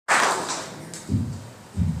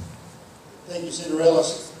Thank you, Cinderella.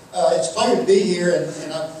 It's a pleasure to be here,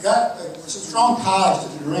 and I've got some strong ties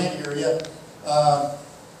to the Durant area.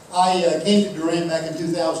 I came to Durant back in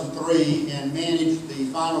 2003 and managed the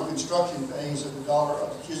final construction phase of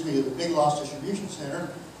the Big Lots Distribution Center,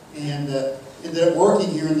 and ended up working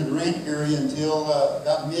here in the Durant area until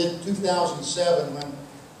about mid-2007 when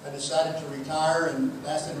I decided to retire, and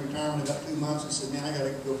lasted in retirement about 2 months and said, man, I got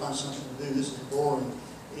to go find something to do. This is boring.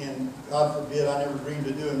 And God forbid I never dreamed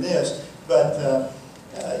of doing this. But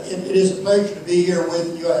it is a pleasure to be here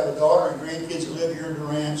with you. I have a daughter and grandkids that live here in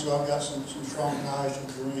Durant, so I've got some strong ties to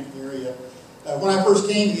the Durant area. When I first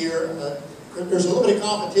came here, there's a little bit of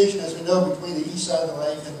competition, as we know, between the east side of the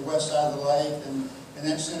lake and the west side of the lake, and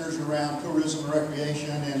that centers around tourism and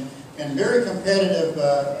recreation, and very competitive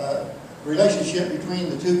relationship between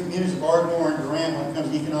the two communities of Ardmore and Durant when it comes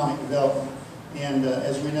to economic development. And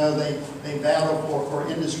as we know, they battle for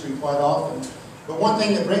industry quite often. But one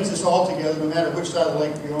thing that brings us all together, no matter which side of the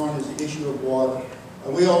lake you're on, is the issue of water.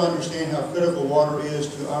 We all understand how critical water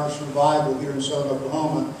is to our survival here in southern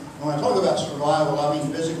Oklahoma. And when I talk about survival, I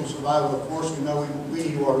mean physical survival. Of course, we know we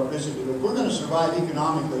need water physically, but if we're going to survive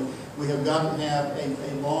economically, we have got to have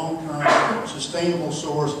a long-term, sustainable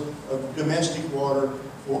source of domestic water,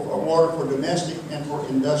 for domestic and for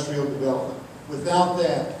industrial development. Without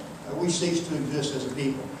that, we cease to exist as a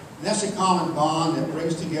people. And that's a common bond that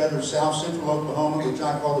brings together south central Oklahoma, which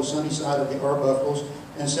I call the sunny side of the Arbuckles,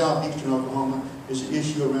 and southeastern Oklahoma, is the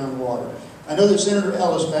issue around water. I know that Senator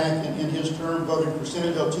Ellis, back in his term, voted for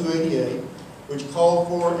Senate Bill 288, which called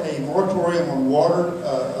for a moratorium on water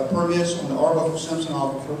permits on the Arbuckle-Simpson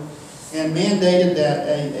aquifer, and mandated that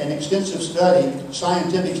an extensive study,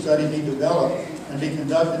 scientific study, be developed and be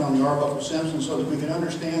conducted on the Arbuckle-Simpson so that we can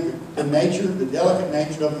understand the nature, the delicate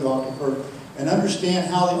nature of the aquifer, and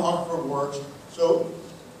understand how the aquifer works. So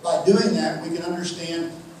by doing that, we can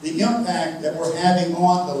understand the impact that we're having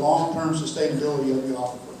on the long-term sustainability of the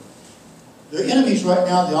aquifer. The enemies right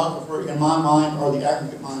now of the aquifer, in my mind, are the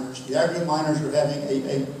aggregate miners. The aggregate miners are having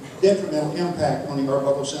a detrimental impact on the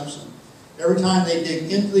Arbuckle-Simpson. Every time they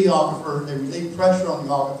dig into the aquifer, they relieve pressure on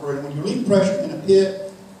the aquifer, and when you relieve pressure in a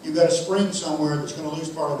pit, you've got a spring somewhere that's going to lose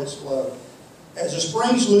part of its flow. As the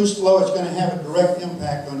springs lose flow, it's going to have a direct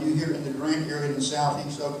impact on you here in the Durant area in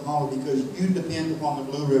southeast Oklahoma because you depend upon the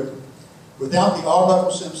Blue River. Without the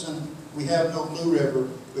Arbuckle-Simpson, we have no Blue River.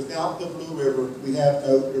 Without the Blue River, we have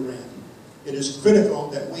no Durant. It is critical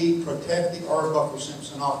that we protect the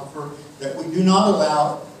Arbuckle-Simpson aquifer, that we do not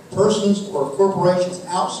allow persons or corporations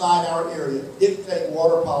outside our area dictate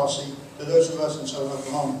water policy to those of us in southern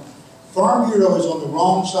Oklahoma. Farm Bureau is on the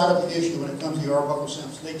wrong side of the issue when it comes to the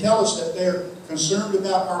Arbuckle-Simpson. They tell us that they're concerned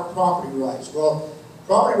about our property rights. Well,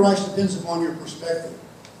 property rights depends upon your perspective.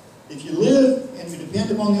 If you live and you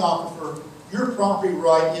depend upon the aquifer, your property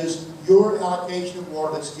right is your allocation of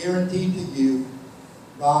water that's guaranteed to you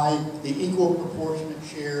by the equal proportionate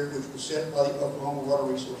share which was set by the Oklahoma Water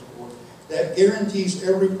Resource Board. That guarantees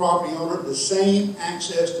every property owner the same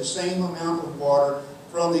access, the same amount of water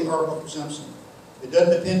from the Arbuckle-Simpson. It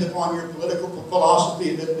doesn't depend upon your political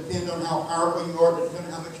philosophy. It doesn't depend on how powerful you are. It doesn't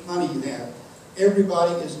depend on how much money you have.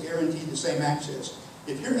 Everybody is guaranteed the same access.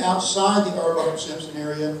 If you're outside the Arbuckle-Simpson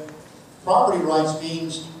area, property rights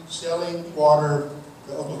means selling water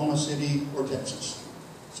to Oklahoma City or Texas.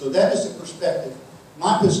 So that is the perspective.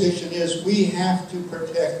 My position is we have to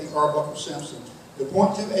protect the Arbuckle-Simpson. The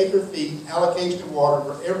 0.2 acre-feet allocation of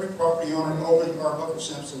water for every property owner over the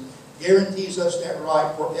Arbuckle-Simpson guarantees us that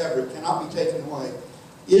right forever. It cannot be taken away.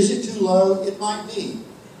 Is it too low? It might be.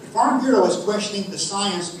 The Farm Bureau is questioning the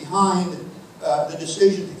science behind the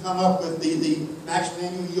decision to come up with the maximum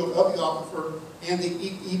annual yield of the aquifer and the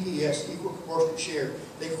EPS, equal proportionate share.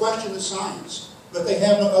 They question the science, but they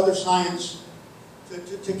have no other science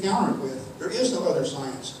to counter it with. There is no other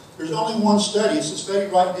science. There's only one study. It's a study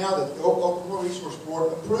right now that the Oklahoma Resource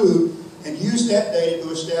Board approved and used that data to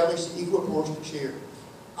establish the equal proportionate share.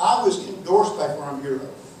 I was endorsed by Farm Bureau.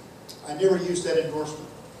 I never used that endorsement.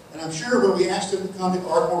 And I'm sure when we asked them to come to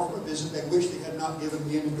Ardmore for a visit, they wished they had not given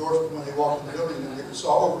me an endorsement when they walked in the building. And they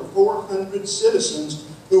saw over 400 citizens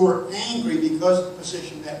who were angry because of the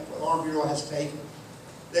position that Farm Bureau has taken.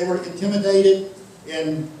 They were intimidated,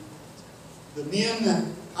 and the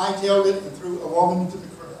men hightailed it and threw a woman into the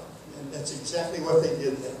crowd. And that's exactly what they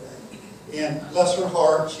did that day. And bless her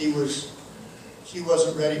heart, she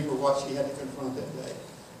wasn't ready for what she had to confront that day.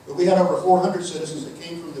 But we had over 400 citizens that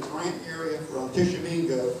came from the Durant area, from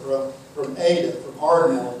Tishomingo, from Ada, from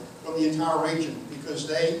Ardmore, from the entire region, because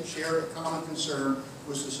they shared a common concern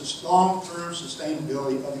was the long-term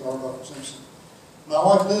sustainability of the Arbuckle-Simpson. My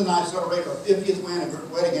wife Lynn and I celebrated our 50th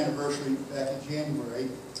wedding anniversary back in January,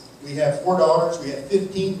 We have 4 daughters, we have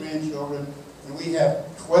 15 grandchildren, and we have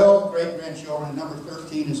 12 great-grandchildren, and number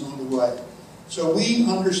 13 is on the way. So we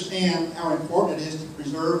understand how important it is to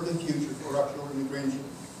preserve the future for our children and grandchildren.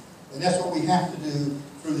 And that's what we have to do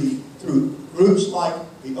through groups like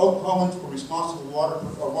the Oklahomans for Responsible Water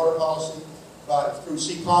Policy, through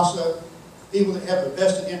CPASA, people that have a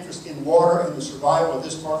vested interest in water and the survival of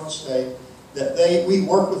this part of the state, that we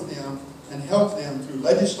work with them and help them through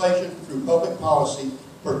legislation, through public policy,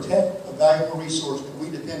 protect a valuable resource that we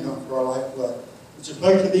depend on for our lifeblood. It's a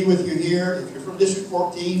pleasure to be with you here. If you're from District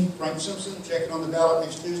 14, Frank Simpson, check it on the ballot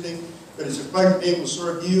next Tuesday. But it's a pleasure to be able to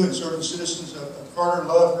serve you and serve the citizens of Carter,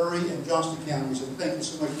 Love, Murray, and Johnston counties. And thank you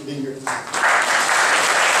so much for being here tonight.